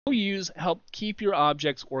OUs help keep your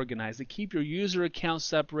objects organized. They keep your user accounts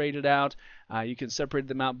separated out. You can separate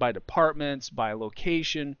them out by departments, by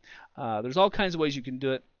location. There's all kinds of ways you can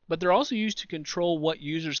do it, but they're also used to control what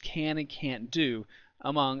users can and can't do,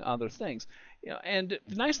 among other things. And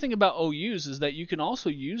the nice thing about OUs is that you can also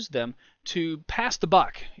use them to pass the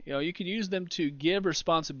buck. You can use them to give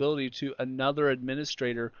responsibility to another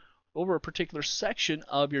administrator over a particular section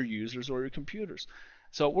of your users or your computers.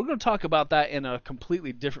 So we're going to talk about that in a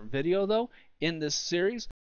completely different video, though, in this series.